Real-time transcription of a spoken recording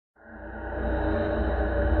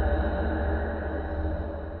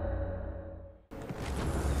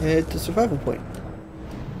It's a survival point.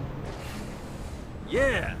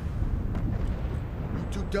 Yeah. You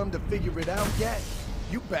too dumb to figure it out yet?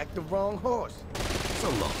 You backed the wrong horse. So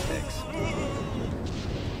long, Tex.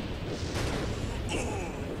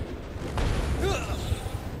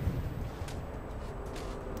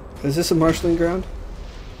 Is this a marshalling ground?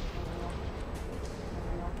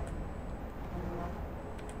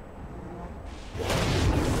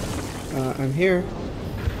 I'm here.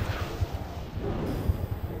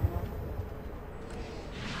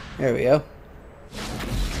 There we go.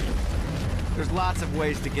 There's lots of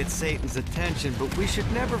ways to get Satan's attention, but we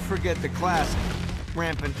should never forget the classic.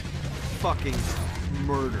 Rampant fucking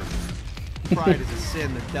murder. Pride is a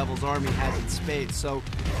sin the devil's army has in spades, so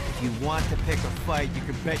if you want to pick a fight, you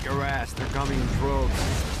can bet your ass they're coming in droves.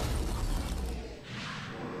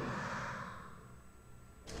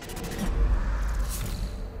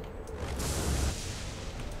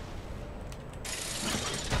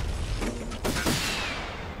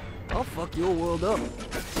 I'll fuck your world up.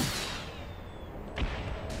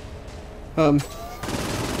 I was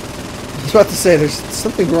about to say, there's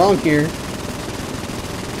something wrong here.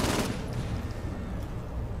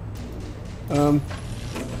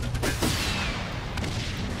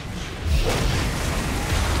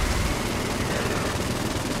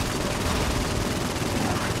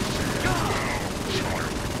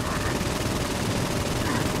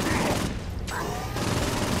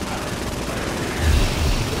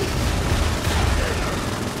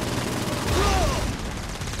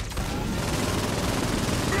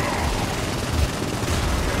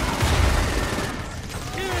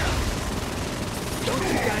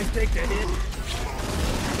 Take that hit.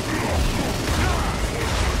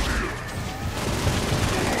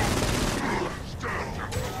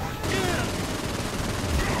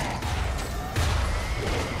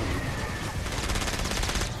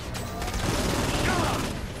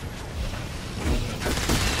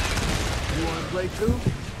 You wanna play too?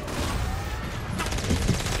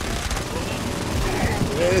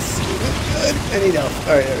 This is good. I need help.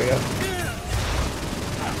 Alright, there we go.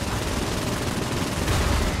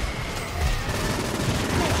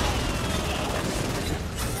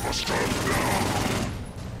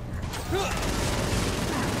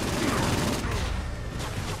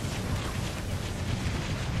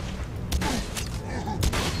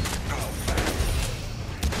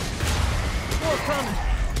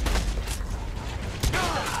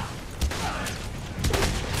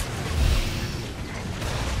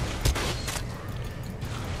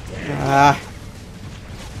 Ah.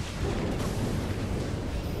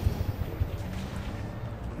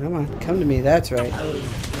 Come on, come to me, that's right.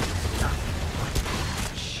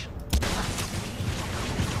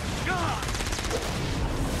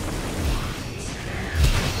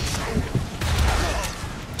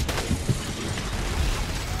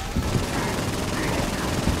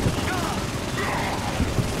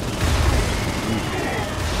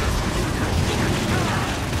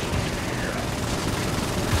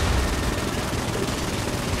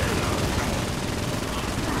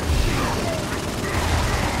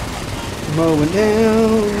 Mowing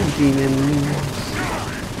down demons,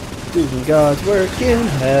 doing God's work in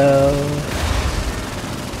hell.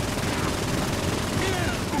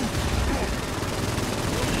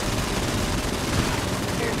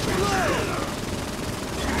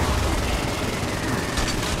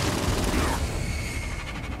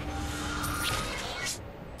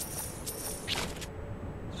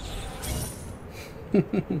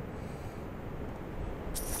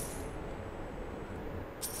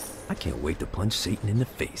 I can't wait to punch Satan in the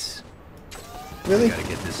face. Really? Gotta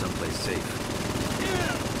get this someplace safe.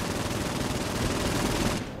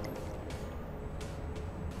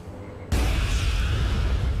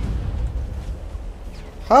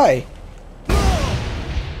 Hi.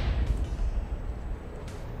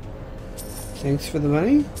 Thanks for the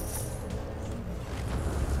money.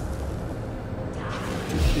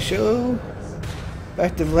 The show.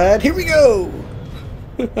 Back to Vlad. Here we go.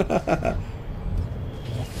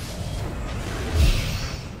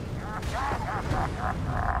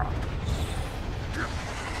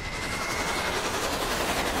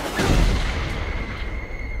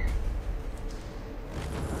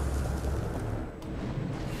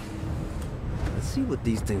 Let's see what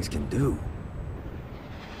these things can do.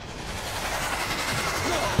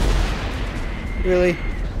 Really?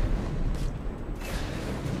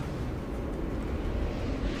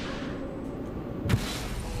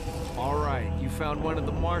 Alright, you found one of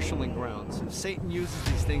the marshalling grounds. Satan uses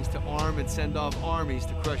these things to arm and send off armies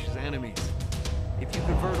to crush his enemies. If you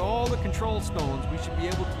convert all the control stones, we should be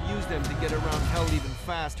able to use them to get around hell even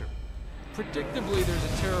faster. Predictably, there's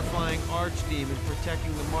a terrifying archdemon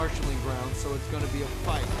protecting the marshalling ground, so it's gonna be a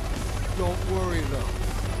fight. Don't worry, though.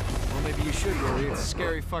 Well, maybe you should worry. It's a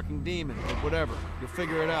scary fucking demon, but whatever. You'll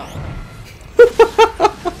figure it out.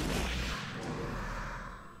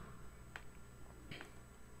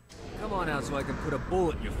 Come on out so I can put a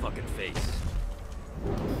bullet in your fucking face.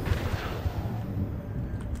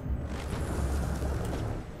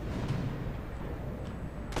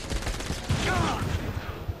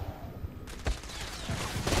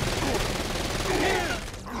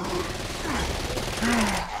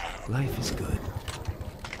 Life is good.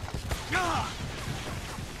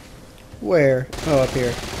 Where? Oh, up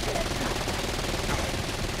here.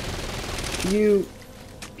 You...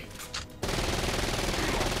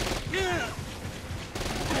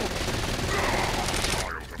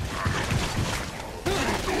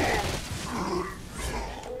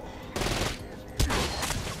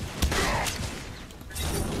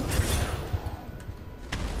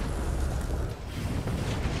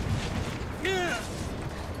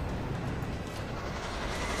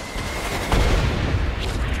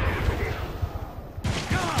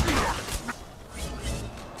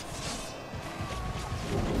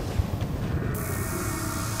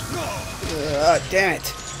 damn it.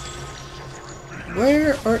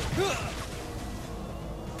 Where are...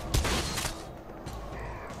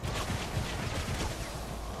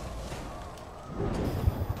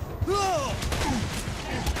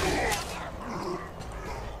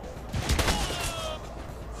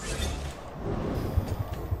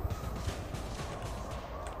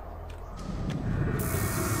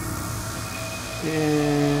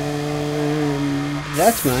 And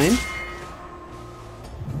that's mine.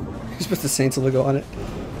 He's put the Saints logo on it.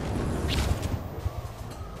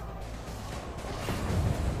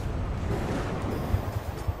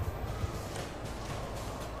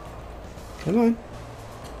 Come on.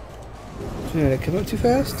 Did I come up too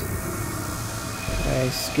fast? Did I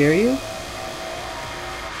scare you?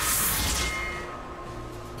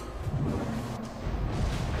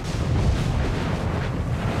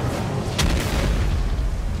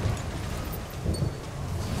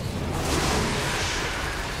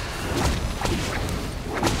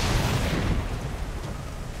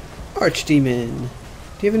 Archdemon.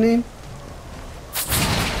 Do you have a name?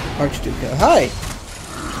 Archduke. Hi!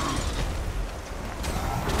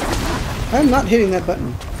 I'm not hitting that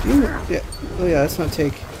button. Yeah. Oh yeah, let's not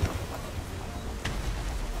take...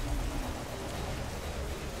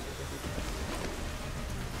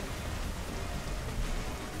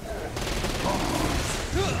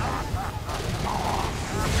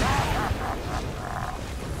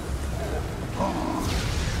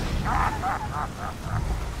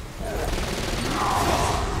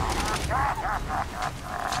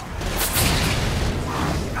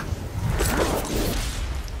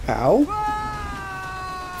 Ow.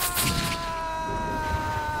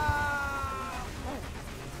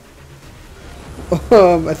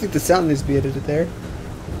 I think the sound needs to be edited there.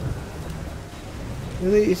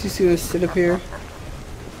 Really? Is he just gonna sit up here?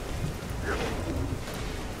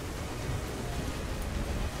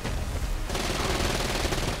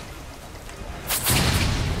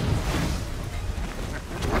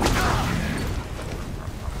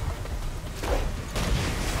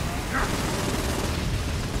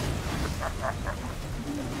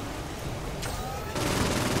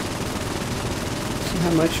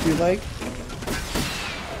 How much do you like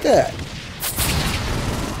that?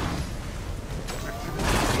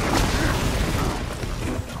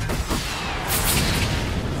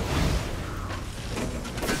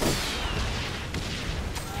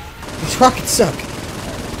 These rockets suck.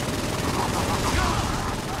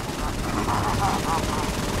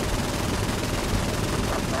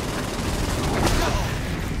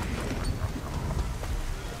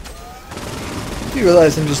 You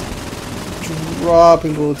realize I'm just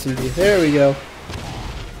dropping bullets into you. There we go.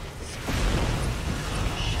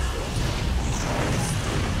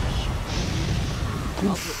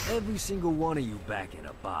 I'll put every single one of you back in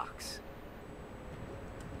a box.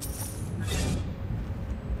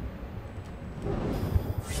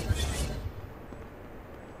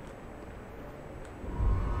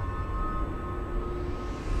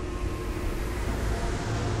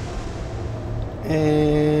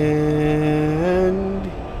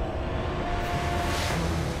 And...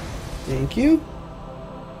 thank you.